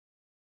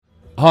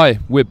Hi,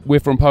 we're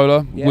from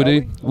Polar,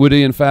 Yeah,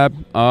 Woody and Fab,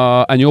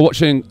 and you're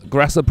watching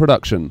Grasser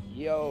Production.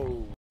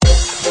 Yo.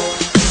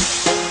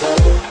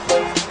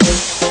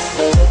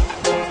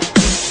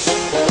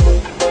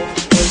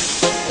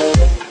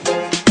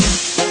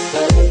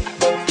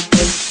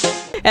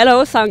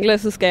 Hello,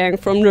 Sunglasses Gang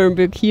from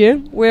Nürnberg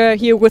here. We're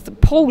here with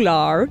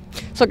Polar.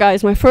 So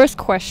guys, my first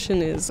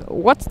question is,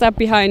 what's that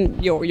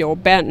behind your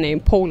band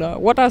name, Polar?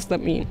 What does that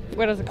mean?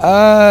 Where does it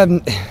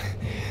come from?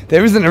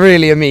 There isn't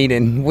really a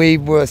meaning. We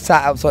were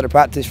sat outside a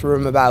practice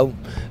room about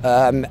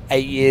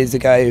 8 years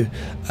ago,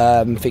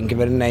 thinking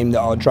of a name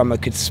that our drummer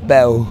could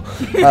spell.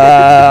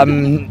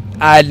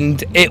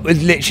 And it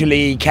was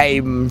literally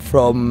came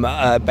from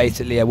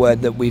basically a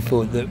word that we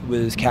thought that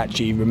was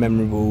catchy,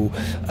 memorable,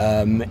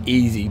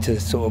 easy to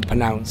sort of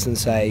pronounce and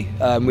say.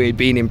 We had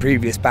been in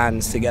previous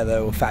bands together,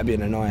 or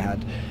Fabian and I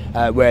had,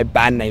 where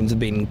band names have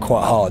been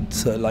quite hard,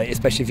 so like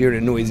especially if you're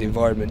in a noisy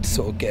environment to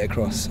sort of get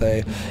across.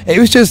 So it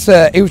was just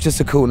a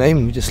cool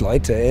name. We just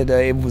liked it.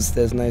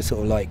 There's no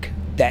sort of like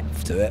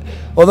depth to it.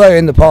 Although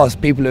in the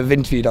past people have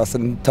interviewed us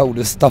and told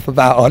us stuff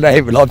about our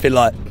name, and I've been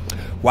like,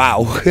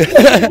 wow.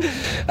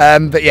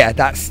 But yeah,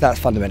 that's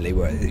fundamentally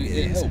what it is.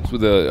 It helps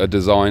with a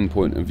design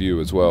point of view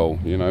as well,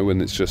 you know,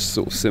 when it's just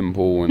sort of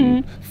simple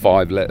and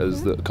 5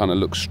 letters that kind of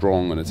look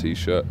strong on a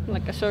t-shirt.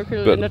 Like a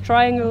circle and a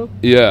triangle.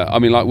 Yeah, I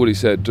mean, like Woody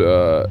said,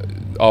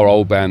 our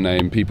old band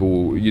name,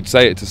 you'd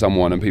say it to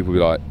someone and people would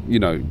be like, you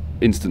know,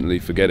 instantly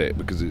forget it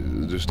because they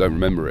just don't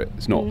remember it.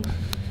 It's not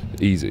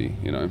easy,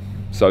 you know.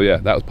 So yeah,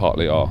 that was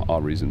partly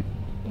our reason.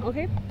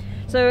 Okay.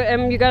 So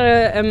you got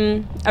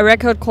a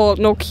record called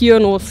No Cure,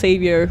 No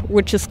Savior,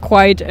 which is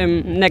quite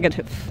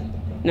negative,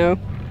 no?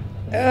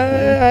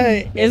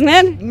 Isn't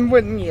it?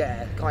 Well,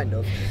 yeah, kind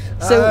of.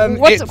 So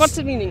what's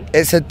the meaning?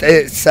 It's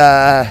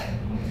a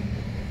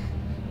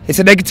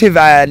negative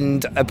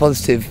and a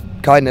positive,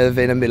 kind of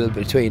in the middle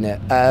between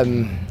it.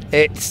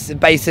 It's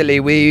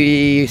basically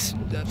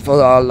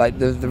for our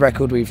the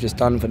record we've just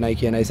done for No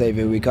Cure, No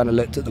Savior, we kind of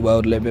looked at the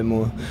world a little bit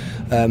more,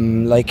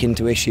 like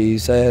into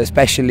issues,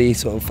 especially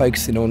sort of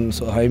focusing on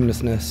sort of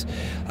homelessness,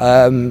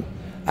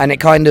 and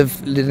it kind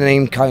of, the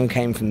name kind of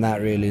came from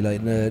that really.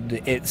 Like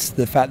it's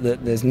the fact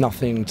that there's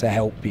nothing to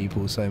help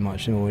people so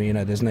much anymore. You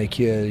know, there's no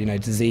cure. You know,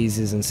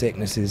 diseases and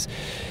sicknesses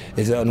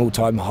is at an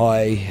all-time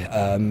high,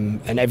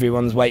 and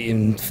everyone's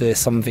waiting for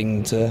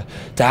something to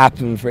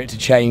happen for it to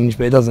change,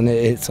 but it doesn't.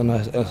 It's on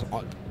a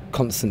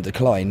constant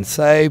decline.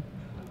 So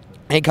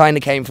it kind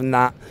of came from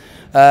that,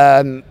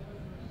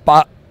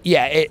 but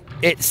yeah,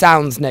 it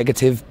sounds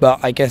negative, but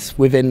I guess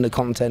within the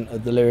content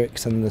of the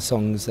lyrics and the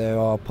songs there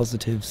are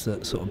positives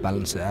that sort of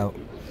balance it out.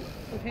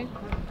 Okay.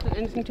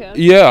 Anything to add?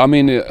 Yeah, I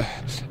mean,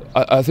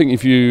 I think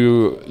if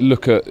you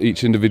look at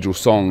each individual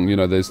song, you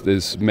know,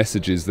 there's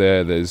messages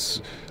there,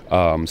 there's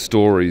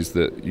stories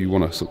that you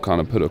want to sort of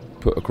kind of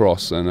put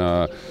across, and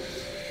I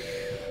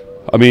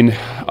mean,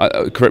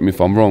 correct me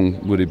if I'm wrong,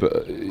 Woody,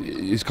 but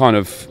it's kind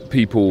of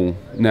people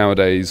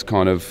nowadays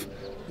kind of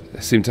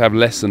seem to have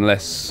less and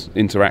less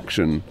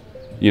interaction,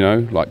 you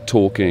know, like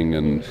talking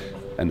and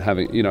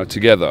having, you know,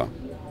 together.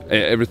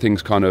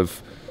 Everything's kind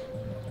of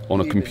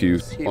on a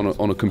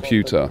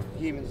computer.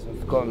 Humans have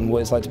forgotten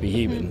what it's like to be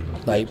human.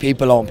 Like,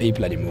 people aren't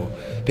people anymore.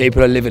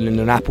 People are living in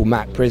an Apple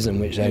Mac prison,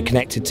 which they're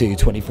connected to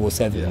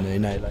 24/7. You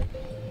know, like.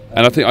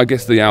 And I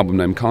guess the album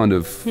name kind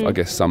of, I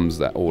guess, sums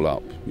that all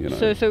up, you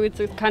know. So it's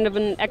a kind of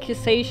an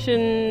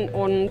accusation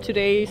on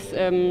today's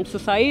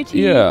society.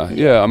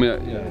 Yeah. I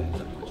mean, yeah.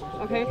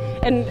 Okay,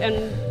 and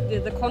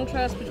the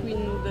contrast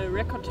between the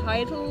record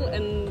title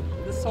and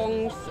the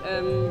songs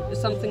is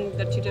something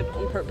that you did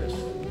on purpose.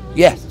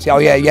 Yes. Oh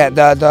yeah.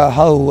 The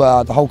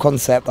whole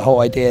concept, the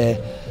whole idea.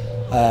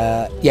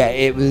 Yeah,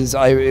 it was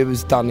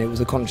done. It was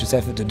a conscious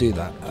effort to do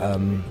that.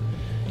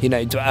 You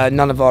know,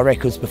 none of our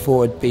records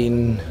before had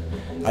been,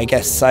 I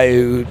guess,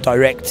 so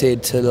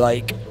directed to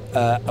like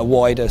a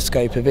wider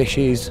scope of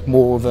issues,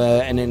 more of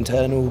an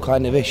internal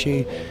kind of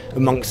issue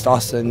amongst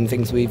us and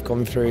things we've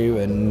gone through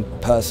and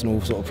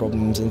personal sort of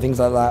problems and things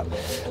like that.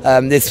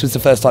 This was the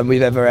first time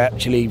we've ever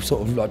actually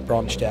sort of like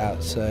branched it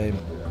out. So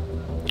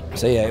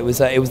yeah, it was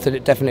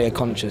definitely a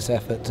conscious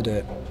effort to do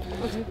it.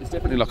 It's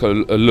definitely like a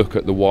look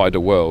at the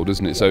wider world,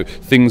 isn't it? So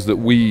things that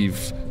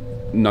we've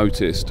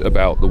noticed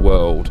about the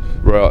world,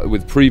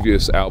 with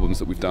previous albums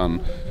that we've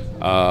done,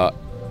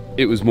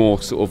 it was more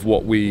sort of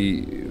what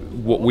we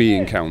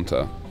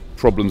encounter,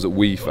 problems that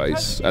we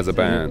face as a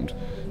band,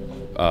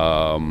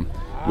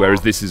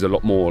 whereas this is a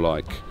lot more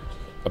like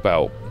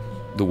about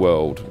the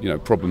world, you know,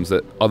 problems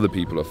that other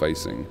people are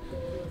facing.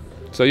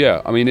 So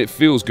yeah, I mean, it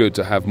feels good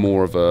to have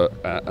more of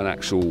an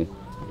actual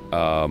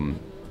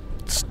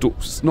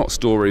not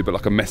story, but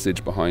like a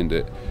message behind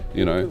it,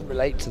 you know. People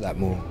relate to that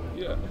more.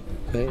 Yeah.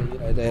 You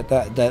know,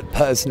 that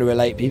personal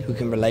relate. People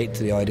can relate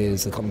to the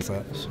ideas, the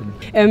concepts.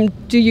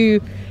 Do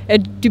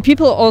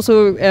people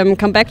also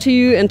come back to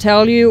you and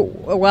tell you,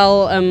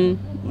 well,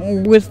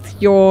 with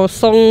your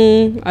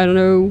song, I don't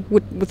know,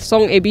 with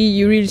song AB,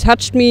 you really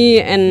touched me,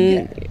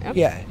 and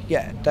yeah.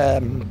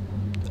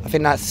 I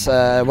think that's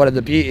one of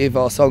the beauty of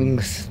our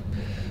songs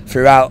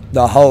throughout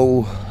the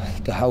whole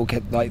the whole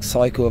like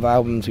cycle of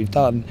albums we've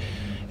done,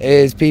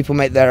 is people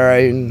make their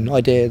own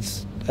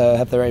ideas,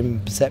 have their own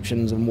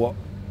perceptions on what's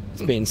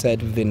being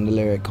said within the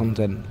lyric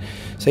content.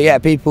 So yeah,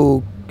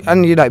 people,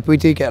 and you know, we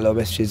do get a lot of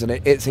messages, and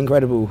it's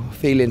incredible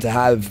feeling to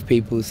have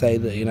people say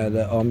that, you know,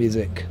 that our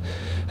music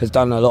has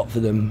done a lot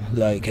for them,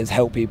 like has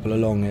helped people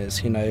along.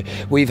 It's, you know,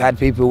 we've had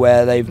people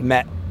where they've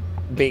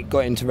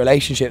got into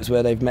relationships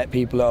where they've met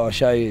people at our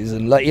shows,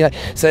 and like, you know,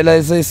 so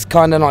there's this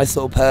kind of nice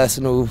little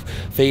personal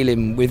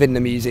feeling within the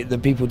music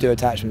that people do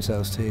attach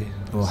themselves to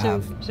or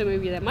have. So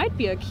maybe there might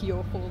be a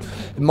cure for them.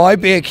 It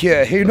might be a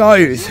cure. Who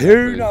knows?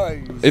 Who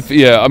knows?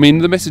 Yeah, I mean,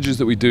 the messages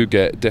that we do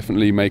get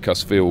definitely make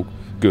us feel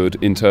good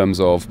in terms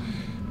of,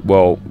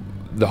 well,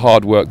 the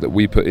hard work that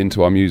we put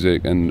into our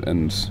music and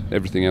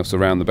everything else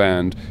around the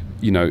band.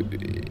 You know,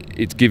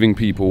 it's giving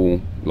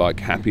people like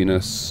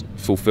happiness,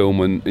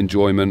 fulfillment,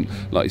 enjoyment.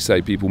 Like you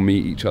say, people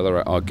meet each other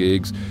at our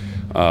gigs.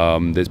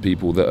 There's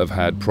people that have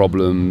had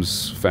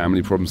problems,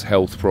 family problems,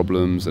 health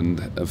problems, and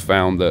have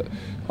found that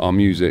our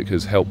music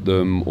has helped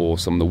them, or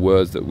some of the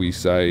words that we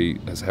say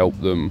has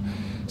helped them.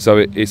 So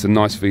it's a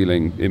nice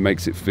feeling. It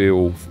makes it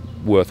feel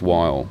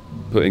worthwhile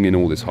putting in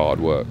all this hard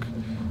work.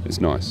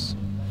 It's nice.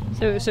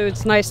 So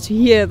it's nice to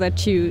hear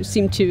that you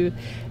seem to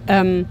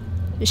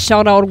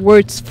shout out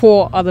words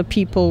for other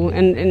people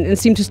and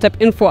seem to step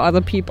in for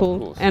other people.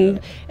 Course, and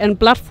yeah. And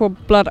Blood for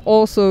Blood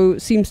also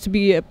seems to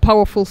be a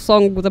powerful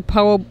song with a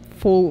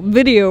powerful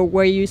video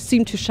where you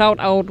seem to shout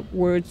out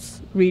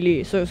words,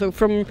 really. So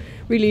from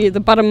really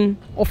the bottom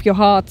of your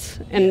heart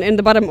and in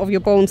the bottom of your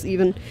bones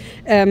even.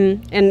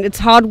 And it's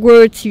hard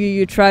words.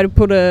 You try to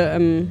put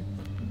a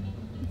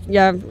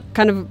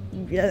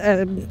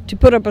to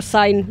put up a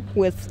sign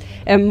with.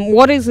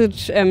 What is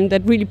it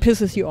that really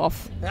pisses you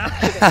off?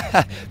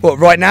 What,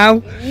 right now?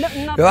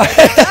 No, not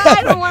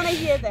I don't want to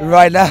hear that.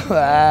 Right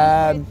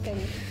now?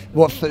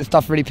 What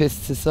stuff really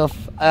pisses us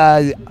off?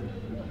 I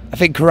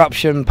think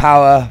corruption,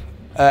 power,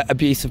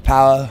 abuse of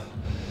power.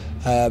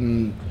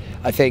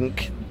 I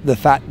think the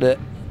fact that,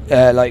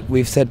 like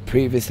we've said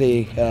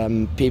previously,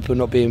 people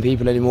not being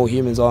people anymore,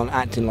 humans aren't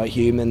acting like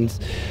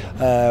humans.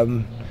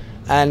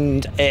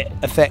 And it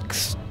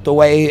affects the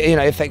way, you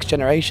know, it affects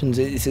generations.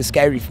 It's a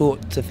scary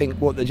thought to think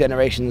what the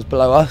generations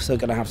below us are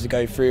going to have to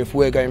go through if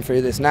we're going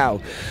through this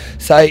now.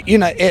 So, you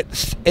know,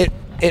 it's a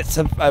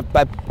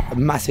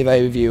massive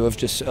overview of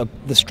just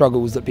the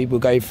struggles that people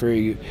go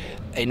through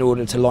in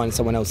order to line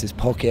someone else's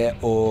pocket,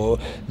 or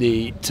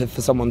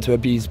for someone to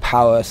abuse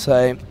power.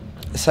 So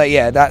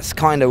yeah, that's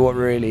kind of what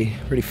really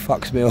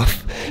fucks me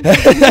off.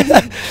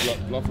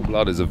 Blood for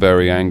Blood is a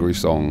very angry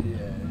song.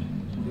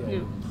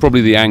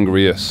 Probably the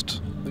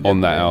angriest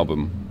on that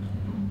album.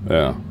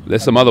 Yeah,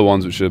 there's some other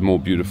ones which are more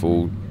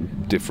beautiful,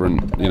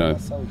 different, you know.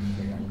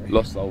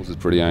 Lost Souls is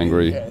pretty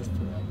angry.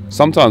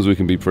 Sometimes we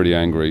can be pretty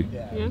angry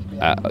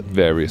at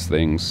various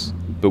things,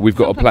 but we've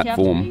got a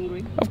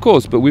platform. Of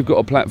course, but we've got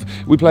a platform.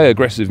 We play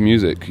aggressive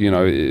music, you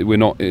know. We're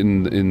not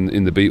in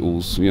the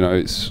Beatles, you know.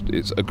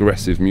 It's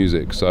aggressive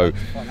music, so.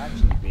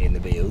 Financially be in the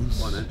Beatles.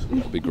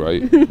 That'd be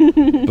great,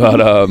 but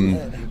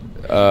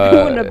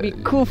wouldn't it be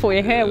cool for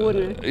your hair,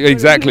 wouldn't it?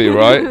 Exactly,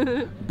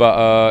 right?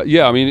 But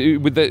yeah, I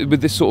mean, with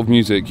this sort of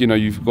music, you know,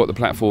 you've got the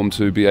platform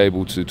to be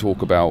able to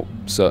talk about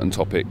certain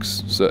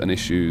topics, certain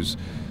issues.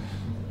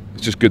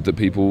 It's just good that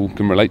people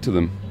can relate to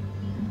them.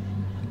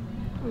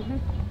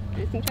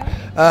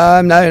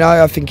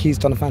 No, I think he's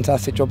done a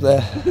fantastic job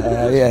there.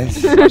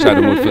 Yes.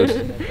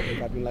 Woodford.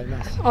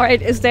 All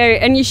right, is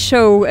there any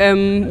show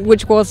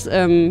which was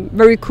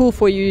very cool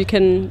for you? You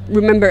can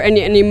remember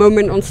any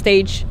moment on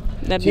stage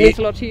that means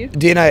a lot to you?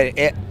 Do you know,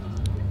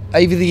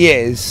 over the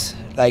years,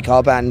 like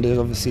our band has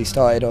obviously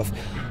started off,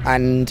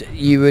 and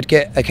you would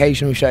get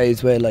occasional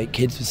shows where like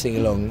kids would sing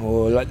along,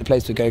 or like the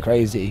place would go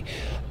crazy,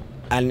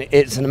 and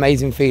it's an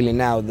amazing feeling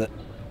now that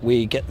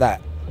we get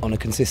that on a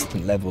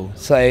consistent level.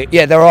 So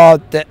yeah, there are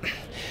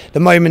the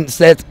moments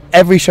that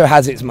every show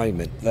has its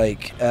moment,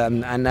 like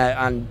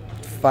and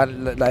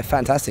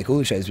fantastic. All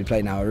the shows we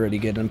play now are really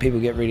good, and people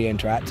get really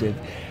interactive.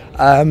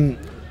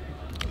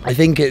 I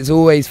think it's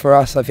always, for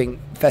us, I think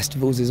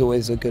festivals is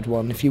always a good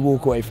one. If you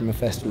walk away from a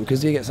festival,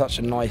 because you get such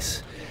a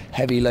nice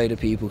heavy load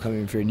of people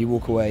coming through, and you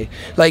walk away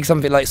like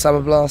something like Summer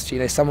Blast. You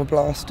know Summer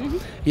Blast? Mm-hmm.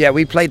 Yeah,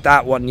 we played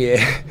that one year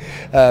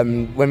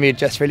when we had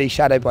just released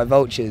Shadowed by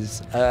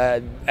Vultures,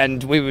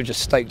 and we were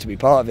just stoked to be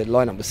part of it. The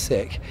lineup was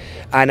sick,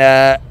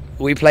 and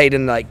we played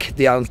in like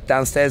the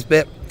downstairs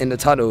bit in the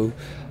tunnel,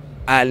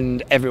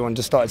 and everyone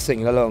just started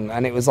singing along,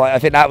 and it was like, I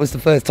think that was the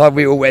first time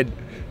we all went,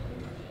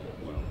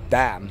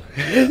 damn,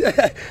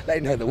 they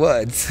know the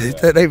words.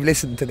 They've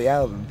listened to the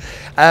album,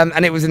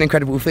 and it was an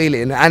incredible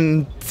feeling.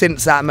 And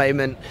since that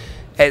moment,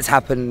 it's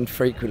happened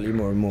frequently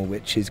more and more,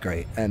 which is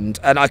great. And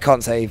I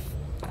can't say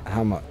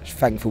how much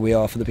thankful we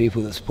are for the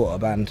people that support our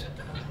band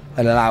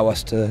and allow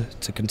us to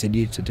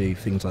continue to do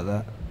things like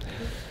that.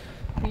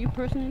 For you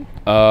personally?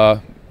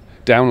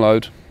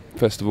 Download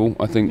Festival,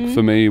 I think,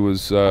 for me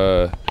was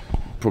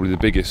probably the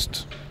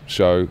biggest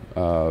show,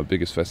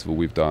 biggest festival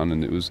we've done,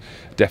 and it was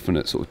a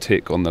definite sort of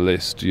tick on the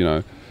list, you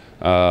know.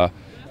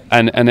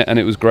 and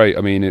it was great.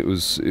 I mean, it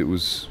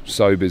was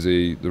so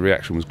busy. The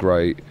reaction was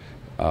great.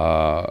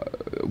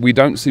 We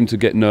don't seem to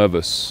get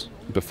nervous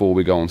before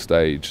we go on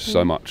stage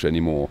so much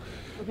anymore.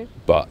 Okay.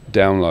 But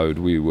download,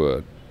 we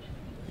were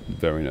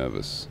very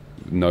nervous.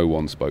 No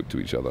one spoke to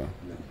each other.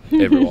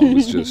 Everyone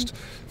was just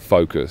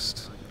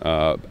focused,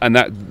 and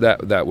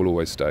that will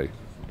always stay.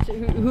 So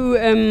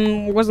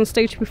who was on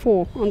stage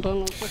before on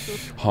Download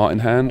Festival? Heart in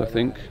Hand, I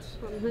think.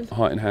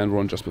 Heart in Hand were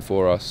on just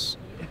before us,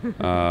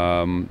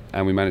 and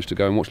we managed to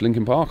go and watch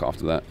Linkin Park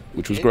after that,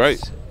 which was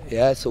great.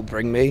 Yeah, saw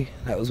Bring Me.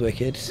 That was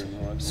wicked.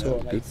 Saw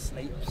good. Mate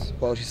Sleeps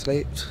while she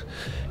sleeps.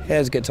 Yeah, it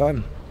was a good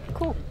time.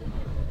 Cool.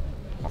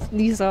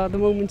 These are the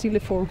moments you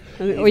live for,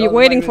 or are you're the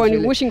waiting for and moments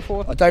you're you wishing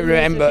for. I don't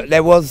remember.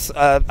 There was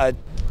a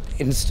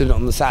incident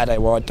on the Saturday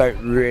where I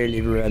don't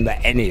really remember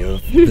any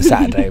of the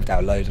Saturday of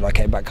Download, and I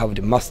came back covered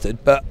in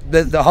mustard. But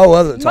the whole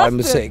other time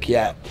was sick.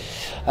 Yeah.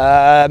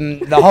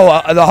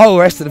 The whole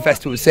rest of the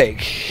festival was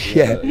sick.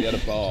 Yeah. You had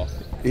a bath.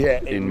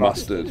 Yeah. In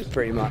mustard.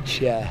 Pretty much.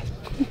 Yeah.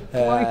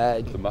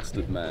 The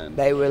mustard man.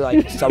 They were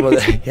like some of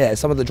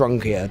the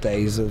drunkier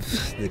days of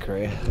the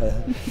career.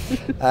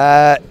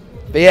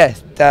 But yeah,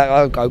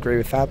 I agree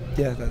with Fab.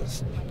 Yeah,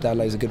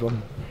 Download's a good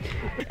one.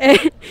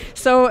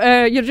 So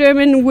your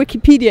German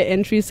Wikipedia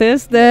entry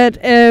says that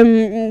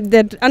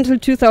that until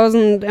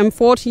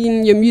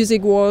 2014 your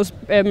music was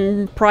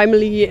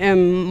primarily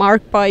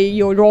marked by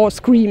your raw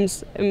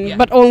screams,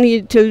 but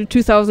only till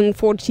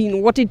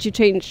 2014. What did you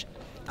change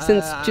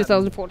since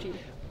 2014?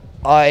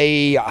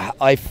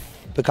 I've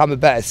become a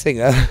better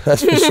singer,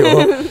 that's for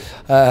sure.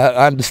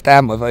 I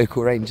understand my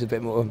vocal range a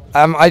bit more.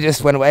 I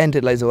just went away and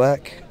did loads of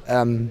work,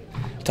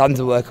 tons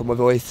of work on my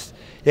voice.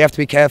 You have to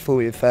be careful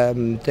with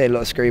doing a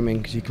lot of screaming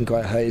because you can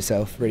quite hurt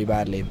yourself really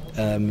badly.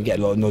 You get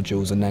a lot of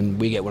nodules, and then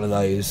we get one of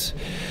those.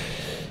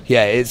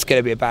 Yeah, it's going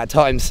to be a bad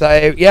time.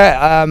 So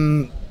yeah,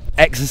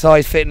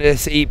 exercise,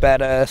 fitness, eat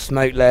better,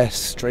 smoke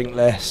less, drink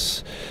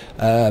less,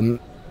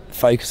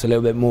 focus a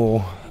little bit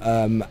more,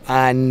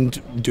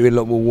 and do a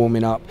lot more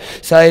warming up.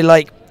 So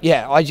like,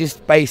 yeah, I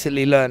just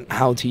basically learnt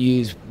how to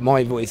use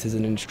my voice as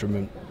an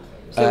instrument.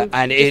 So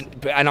and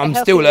I'm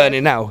still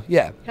learning now.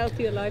 Yeah.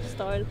 Healthier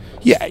lifestyle.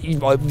 Yeah, I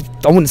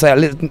wouldn't say I'm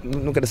not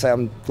going to say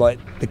I'm like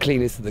the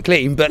cleanest of the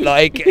clean, but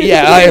like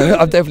yeah,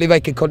 I definitely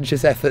make a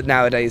conscious effort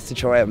nowadays to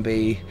try and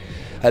be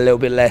a little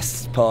bit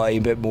less party,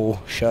 a bit more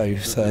show.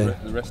 So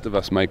the rest of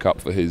us make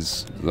up for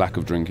his lack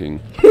of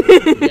drinking.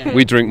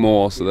 We drink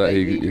more so that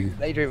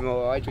they drink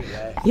more, I drink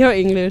less. You're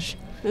English.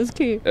 That's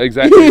cute.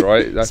 Exactly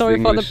right. That's Sorry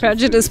the for the English,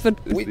 prejudice, but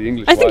it's the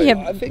English I think way.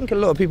 I think a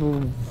lot of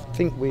people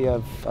think we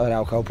have an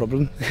alcohol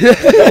problem.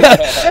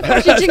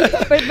 That's what you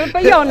think,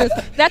 but be honest,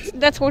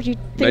 that's what you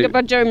think Maybe.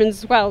 about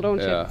Germans as well, don't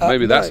Yeah, you?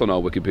 maybe that's no. on our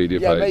Wikipedia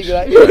Yeah, page.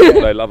 maybe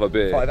They love a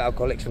beer. 5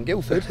 alcoholics from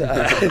Guildford.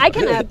 I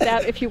can add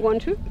that if you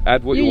want to.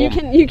 Add what you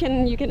want. You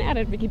can add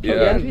it Wikipedia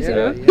Yeah, entries, you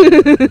know,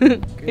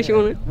 yeah. if you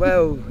want it.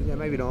 Well, yeah,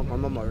 maybe not. My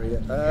mum might read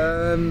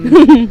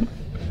it.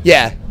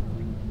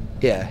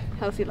 Yeah.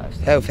 Healthy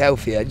lifestyle.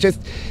 Healthier.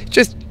 Just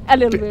A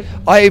little bit.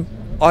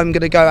 I'm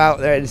going to go out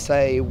there and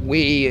say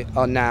we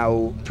are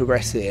now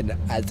progressing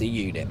as a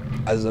unit,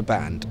 as a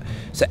band.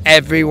 So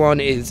everyone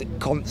is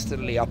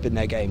constantly up in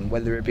their game,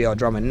 whether it be our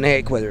drummer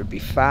Nick, whether it be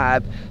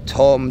Fab,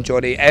 Tom,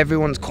 Johnny,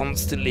 everyone's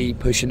constantly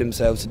pushing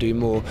themselves to do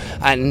more.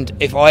 And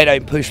if I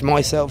don't push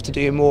myself to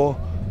do more,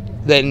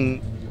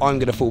 then I'm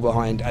going to fall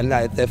behind, and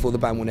therefore the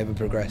band will never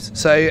progress.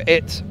 So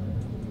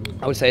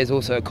I would say it's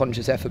also a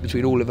conscious effort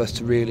between all of us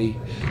to really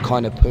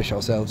kind of push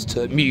ourselves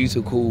to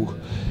musical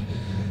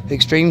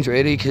extremes,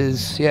 really,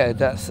 because yeah,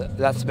 that's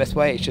the best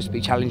way. It's just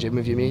be challenging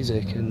with your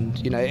music, and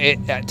you know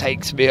it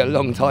takes me a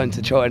long time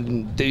to try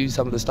and do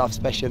some of the stuff,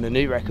 especially on a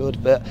new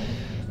record, but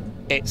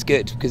it's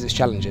good because it's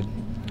challenging.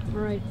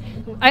 Right.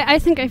 I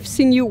think I've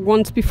seen you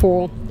once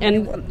before,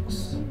 and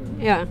Once.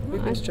 yeah.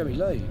 We've been to Joey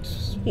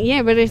loads.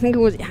 Yeah, but I think it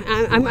was.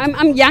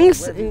 I'm young.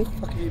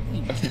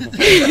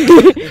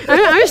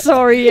 I'm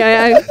sorry.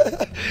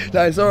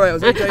 No, it's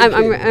alright.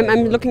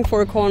 I'm looking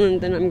for a corner, and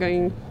then I'm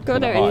going go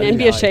there and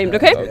be ashamed.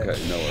 Okay. Okay,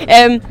 no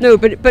worries. No,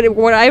 but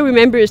what I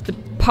remember is the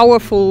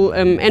powerful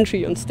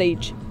entry on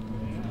stage.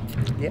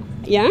 Yeah.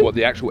 Yeah. What,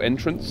 the actual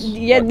entrance?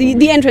 Yeah, Like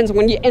the entrance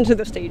when you enter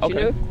the stage, Okay,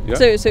 you know.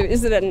 yeah. So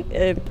is it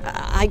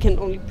I can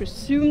only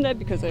presume that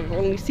because I've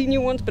only seen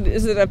you once, but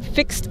is it a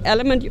fixed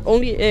element you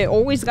only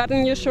always got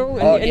in your show?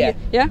 Oh, and yeah.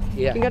 Yeah.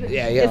 Yeah. You got it?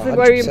 Yeah, yeah, Is it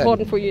very 100%.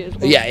 important for you as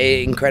well? Yeah,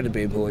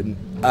 incredibly important.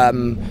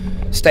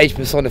 Stage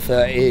persona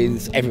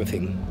is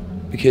everything,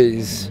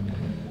 because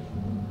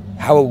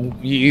how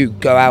you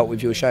go out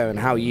with your show and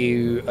how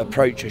you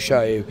approach a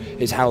show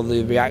is how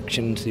the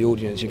reaction to the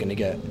audience you're going to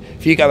get.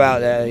 If you go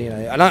out there, you know,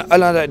 and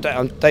I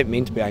don't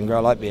mean to be angry, I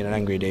like being an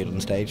angry dude on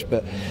stage,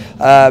 but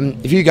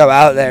if you go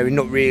out there and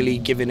not really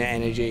giving it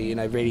energy, you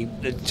know, really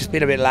just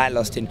being a bit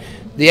lacklustre,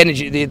 the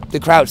energy, the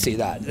crowd see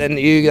that, then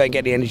you don't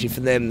get the energy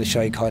from them, the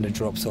show kind of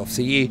drops off.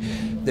 So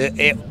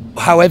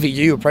however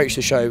you approach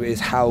the show is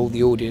how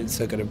the audience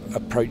are going to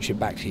approach it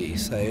back to you.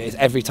 So it's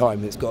every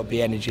time it's got to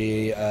be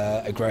energy,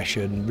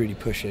 aggression, really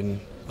pushing.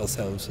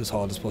 ourselves as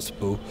hard as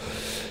possible,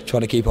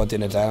 trying to keep our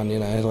dinner down, you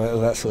know, all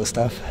that sort of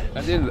stuff.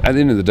 At the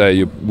end of the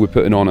day, we're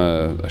putting on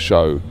a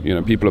show. You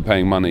know, people are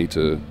paying money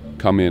to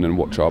come in and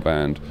watch our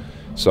band,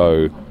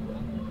 so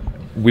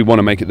we want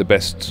to make it the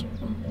best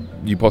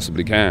you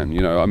possibly can.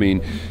 You know, I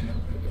mean,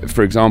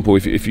 for example,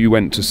 if you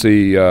went to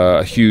see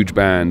a huge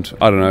band,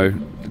 I don't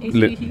know,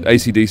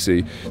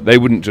 AC/DC, they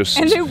wouldn't just...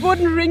 And they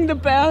wouldn't ring the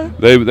bell.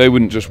 They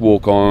wouldn't just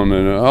walk on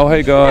and, oh,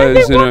 hey guys,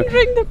 And they wouldn't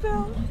ring the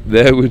bell.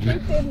 There would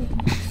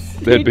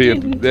there'd be a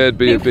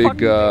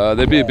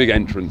They big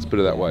entrance, put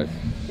it that way.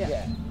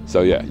 Yeah.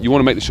 So yeah, you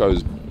want to make the show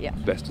as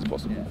best as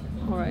possible.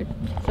 All right.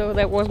 So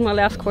that was my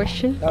last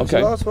question. That was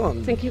Okay. the last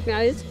one. Thank you,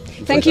 guys.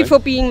 Thank you for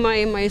being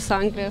my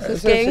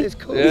sunglasses gang. It's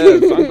cool. Yeah,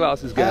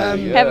 sunglasses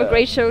gang. Have a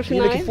great show You're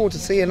tonight. looking forward to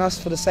seeing us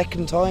for the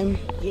second time?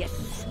 Yes.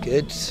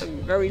 Good.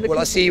 Very looking Will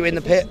I see you in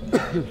the pit?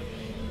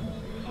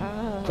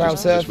 Crowd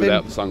Just surfing?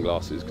 without the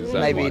sunglasses, because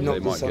Maybe they not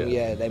the might song,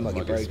 get, they might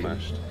get broken.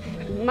 smashed.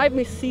 Might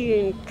be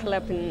seeing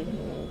clapping.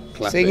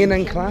 Clapping Singing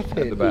and clapping.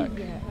 at the back.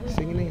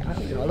 Singing and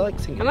clapping. I like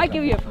singing. I might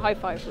give you a high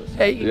five.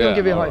 Hey, you Yeah, can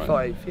give me a high alright.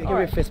 five. Yeah, give me a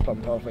Alright. fist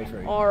pump halfway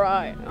through. All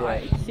right. All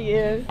right. See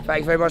you.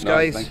 Thanks very much, No,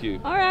 guys. thank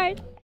you. All right.